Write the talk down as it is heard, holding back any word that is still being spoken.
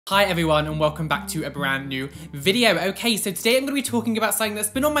Hi everyone and welcome back to a brand new video. Okay, so today I'm going to be talking about something that's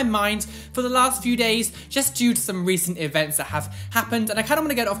been on my mind for the last few days just due to some recent events that have happened, and I kind of want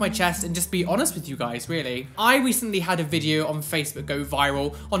to get it off my chest and just be honest with you guys, really. I recently had a video on Facebook go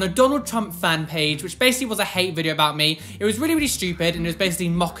viral on a Donald Trump fan page, which basically was a hate video about me. It was really stupid, and it was basically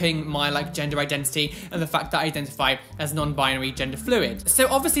mocking my gender identity and the fact that I identify as non-binary gender fluid. So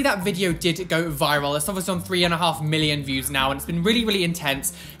obviously that video did go viral. It's obviously on 3.5 million views now, and it's been really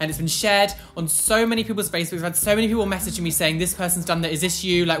intense. And it's been shared on so many people's Facebooks. I've had so many people messaging me saying, this person's done that, is this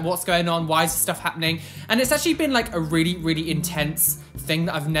you? Like, what's going on? Why is this stuff happening? And it's actually been like a really intense thing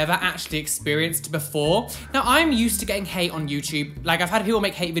that I've never actually experienced before. Now, I'm used to getting hate on YouTube. Like, I've had people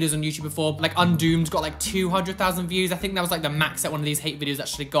make hate videos on YouTube before. Like, Undoomed got like 200,000 views. I think that was like the max that one of these hate videos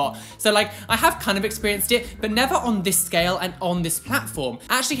actually got. So like, I have kind of experienced it, but never on this scale and on this platform.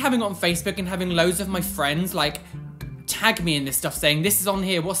 Actually having it on Facebook and having loads of my friends like tag me in this stuff saying this is on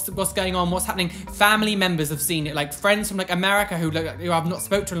here, what's going on, what's happening. Family members have seen it, like friends from like America who I've not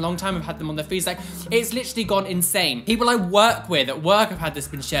spoke to in a long time have had them on their feeds. Like, it's literally gone insane. People I work with at work have had this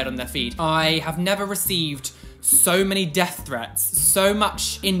been shared on their feed. I have never received so many death threats, so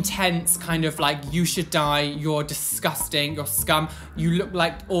much intense kind of like, you should die, you're disgusting, you're scum, you look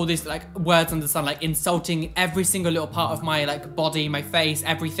like all these like words under the sun, like insulting every single little part of my like body, my face,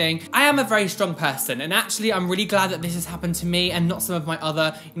 everything. I am a very strong person, and actually I'm really glad that this has happened to me and not some of my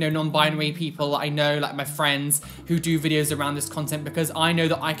other, non-binary people that I know, like my friends who do videos around this content, because I know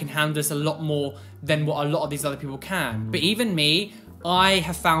that I can handle this a lot more than what a lot of these other people can. But even me, I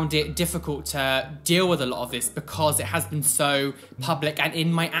have found it difficult to deal with a lot of this because it has been so public and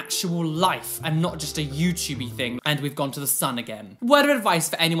in my actual life and not just a YouTubey thing. And we've gone to the sun again. Word of advice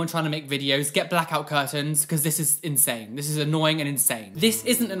for anyone trying to make videos: get blackout curtains, because this is insane. This is annoying and insane. This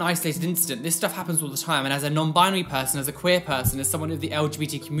isn't an isolated incident. This stuff happens all the time. And as a non-binary person, as a queer person, as someone of the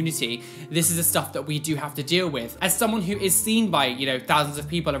LGBT community, this is the stuff that we do have to deal with. As someone who is seen by, thousands of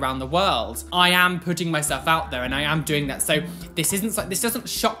people around the world, I am putting myself out there and I am doing that. So this doesn't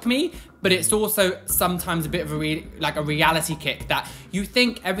shock me, but it's also sometimes a bit of a reality kick that you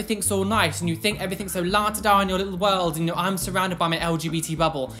think everything's all nice and you think everything's so la-da-da in your little world, and I'm surrounded by my LGBT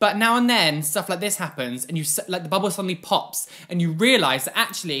bubble. But now and then stuff like this happens and the bubble suddenly pops and you realize that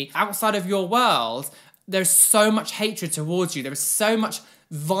actually outside of your world, there's so much hatred towards you. There is so much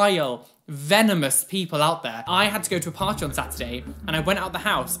vile, venomous people out there. I had to go to a party on Saturday and I went out the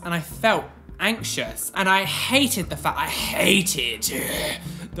house and I felt anxious, and I hated the fact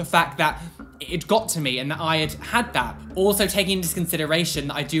that it got to me and that I had that. Also taking into consideration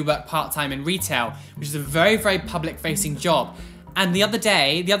that I do work part-time in retail, which is a very public facing job. And the other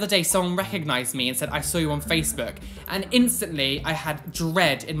day someone recognized me and said, I saw you on Facebook. And instantly I had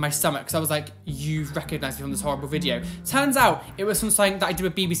dread in my stomach because I was like, you've recognized me from this horrible video. Turns out it was from something that I did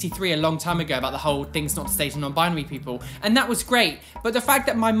with BBC Three a long time ago about the whole things not to say to non-binary people. And that was great. But the fact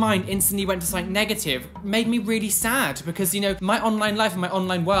that my mind instantly went to something negative made me really sad, because, my online life and my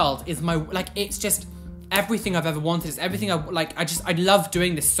online world is it's just everything I've ever wanted. It's everything I love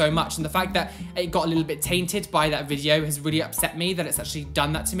doing this so much, and the fact that it got a little bit tainted by that video has really upset me, that it's actually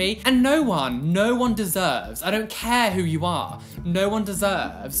done that to me. And no one deserves, I don't care who you are, no one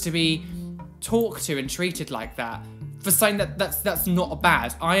deserves to be talked to and treated like that for something that's not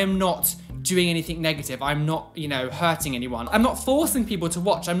bad. I am not doing anything negative. I'm not, hurting anyone. I'm not forcing people to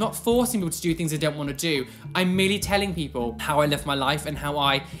watch. I'm not forcing people to do things they don't want to do. I'm merely telling people how I live my life and how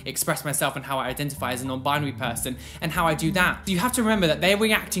I express myself and how I identify as a non-binary person and how I do that. You have to remember that they're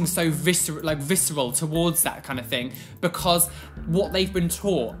reacting so visceral towards that kind of thing because what they've been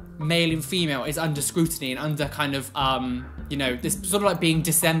taught, male and female, is under scrutiny and under kind of, this sort of like being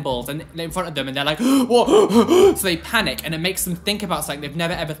dissembled and in front of them, and they're like, what? So they panic, and it makes them think about something they've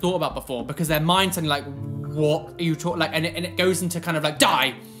never ever thought about before, because their mind's suddenly like, what are you talking, and it goes into kind of like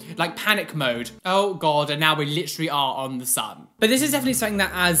die, like panic mode. Oh God, and now we literally are on the sun. But this is definitely something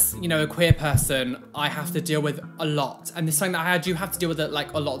that, as a queer person, I have to deal with a lot. And this is something that I do have to deal with it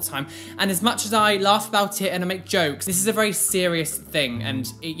like a lot of the time. And as much as I laugh about it and I make jokes, this is a very serious thing. And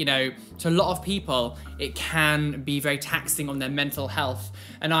to a lot of people, it can be very taxing on their mental health.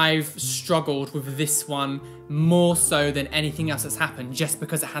 And I've struggled with this one more so than anything else that's happened, just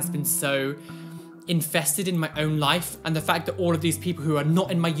because it has been so invested in my own life, and the fact that all of these people who are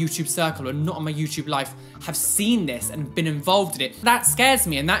not in my YouTube circle or not in my YouTube life have seen this and been involved in it, that scares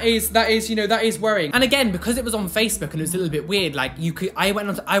me, and that is you know, that is worrying. And again, because it was on Facebook and it was a little bit weird, like I went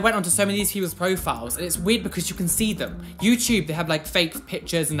onto so many of these people's profiles, and it's weird because you can see them. YouTube, they have like fake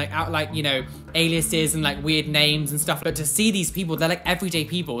pictures and like you know, aliases and like weird names and stuff, but to see these people, they're like everyday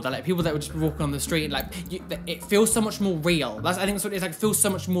people. They're like people that would just be walking on the street, and like it feels so much more real. I think that's what it is, like, it feels so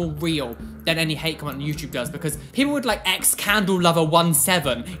much more real than any hate comment on YouTube does, because people would like candle lover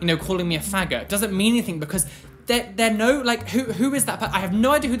 17, you know, calling me a faggot doesn't mean anything, because they're no, like, who is that? I have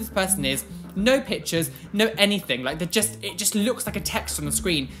no idea who this person is. No pictures, no anything. Like, it just looks like a text on the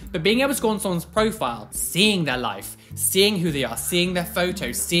screen. But being able to go on someone's profile, seeing their life, seeing who they are, seeing their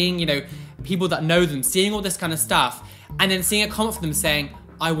photos, seeing, you know, people that know them, seeing all this kind of stuff, and then seeing a comment from them saying,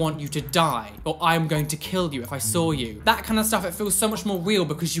 I want you to die, or I'm going to kill you if I saw you. That kind of stuff, it feels so much more real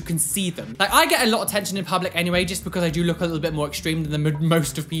because you can see them. Like, I get a lot of attention in public anyway, just because I do look a little bit more extreme than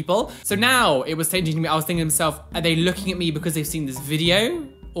most of people. So now it was changing to me, I was thinking to myself, are they looking at me because they've seen this video?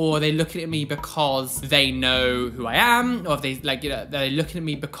 Or are they looking at me because they know who I am? Or are they, like, you know, they're looking at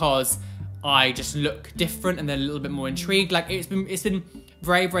me because I just look different and they're a little bit more intrigued? Like, it's been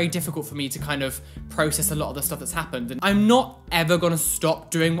very, very difficult for me to kind of process a lot of the stuff that's happened. And I'm not ever gonna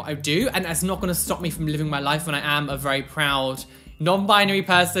stop doing what I do, and it's not gonna stop me from living my life when I am a very proud non-binary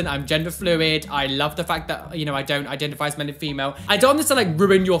person. I'm gender fluid. I love the fact that, you know, I don't identify as male and female. I don't want this to like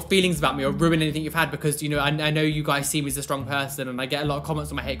ruin your feelings about me or ruin anything you've had, because, you know, I know you guys see me as a strong person, and I get a lot of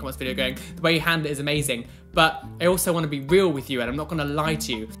comments on my hate comments video going, the way you handle it is amazing. But I also want to be real with you, and I'm not going to lie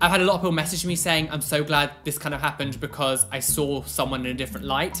to you. I've had a lot of people message me saying, I'm so glad this kind of happened because I saw someone in a different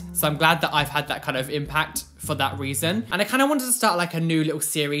light. So I'm glad that I've had that kind of impact for that reason. And I kind of wanted to start like a new little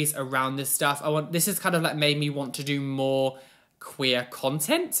series around this stuff. This has kind of like made me want to do more queer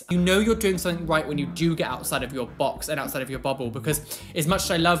content. You know you're doing something right when you do get outside of your box and outside of your bubble, because as much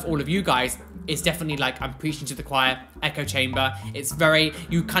as I love all of you guys, it's definitely like I'm preaching to the choir, echo chamber. It's very,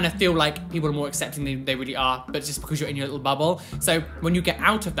 you kind of feel like people are more accepting than they really are, but just because you're in your little bubble. So when you get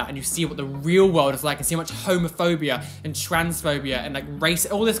out of that and you see what the real world is like, and see how much homophobia and transphobia and like race,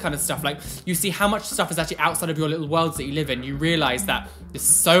 all this kind of stuff, like you see how much stuff is actually outside of your little worlds that you live in, you realize that there's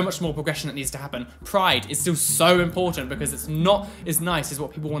so much more progression that needs to happen. Pride is still so important because it's not as nice as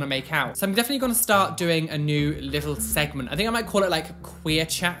what people want to make out. So I'm definitely going to start doing a new little segment. I think I might call it like queer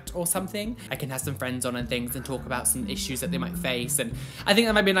chat or something. I can have some friends on and things and talk about some issues that they might face, and I think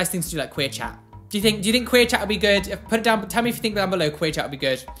that might be a nice thing to do, like queer chat. Do you think queer chat would be good? Put it down, tell me if you think down below queer chat would be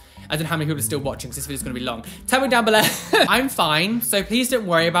good. I don't know how many people are still watching, because this video's gonna be long. Tell me down below. I'm fine, so please don't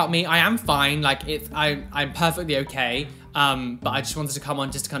worry about me. I am fine, like I'm perfectly okay. But I just wanted to come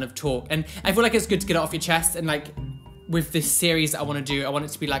on just to kind of talk, and I feel like it's good to get it off your chest. And like with this series that I want to do, I want it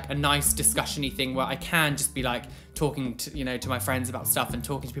to be like a nice discussion-y thing where I can just be like talking to, you know, to my friends about stuff and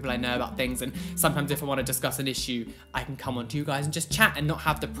talking to people I know about things. And sometimes if I want to discuss an issue, I can come on to you guys and just chat and not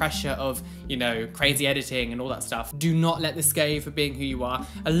have the pressure of, you know, crazy editing and all that stuff. Do not let this scare you for being who you are.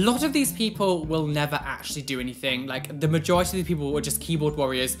 A lot of these people will never actually do anything. Like the majority of the people are just keyboard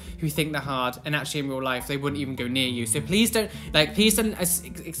warriors who think they're hard, and actually in real life they wouldn't even go near you. So please don't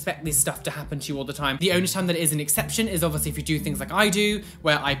expect this stuff to happen to you all the time. The only time that it is an exception is obviously if you do things like I do,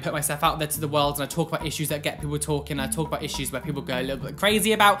 where I put myself out there to the world and I talk about issues that get people talking. I talk about issues where people go a little bit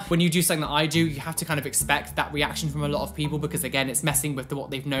crazy about. When you do something that I do, you have to kind of expect that reaction from a lot of people, because again, it's messing with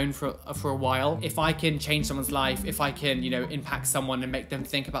what they've known for a while. If I can change someone's life, if I can, you know, impact someone and make them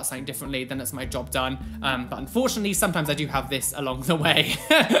think about something differently, then that's my job done. But unfortunately, sometimes I do have this along the way.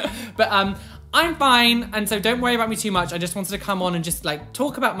 But I'm fine, and so don't worry about me too much. I just wanted to come on and just like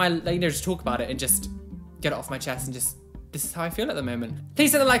talk about my, you know, just talk about it and just get it off my chest, and just, this is how I feel at the moment.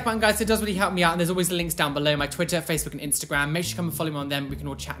 Please hit the like button, guys. It does really help me out. And there's always links down below, my Twitter, Facebook, and Instagram. Make sure you come and follow me on them. We can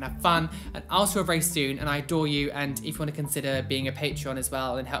all chat and have fun. And I'll see you very soon. And I adore you. And if you want to consider being a Patreon as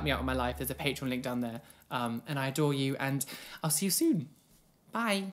well and help me out in my life, there's a Patreon link down there. And I adore you. And I'll see you soon. Bye.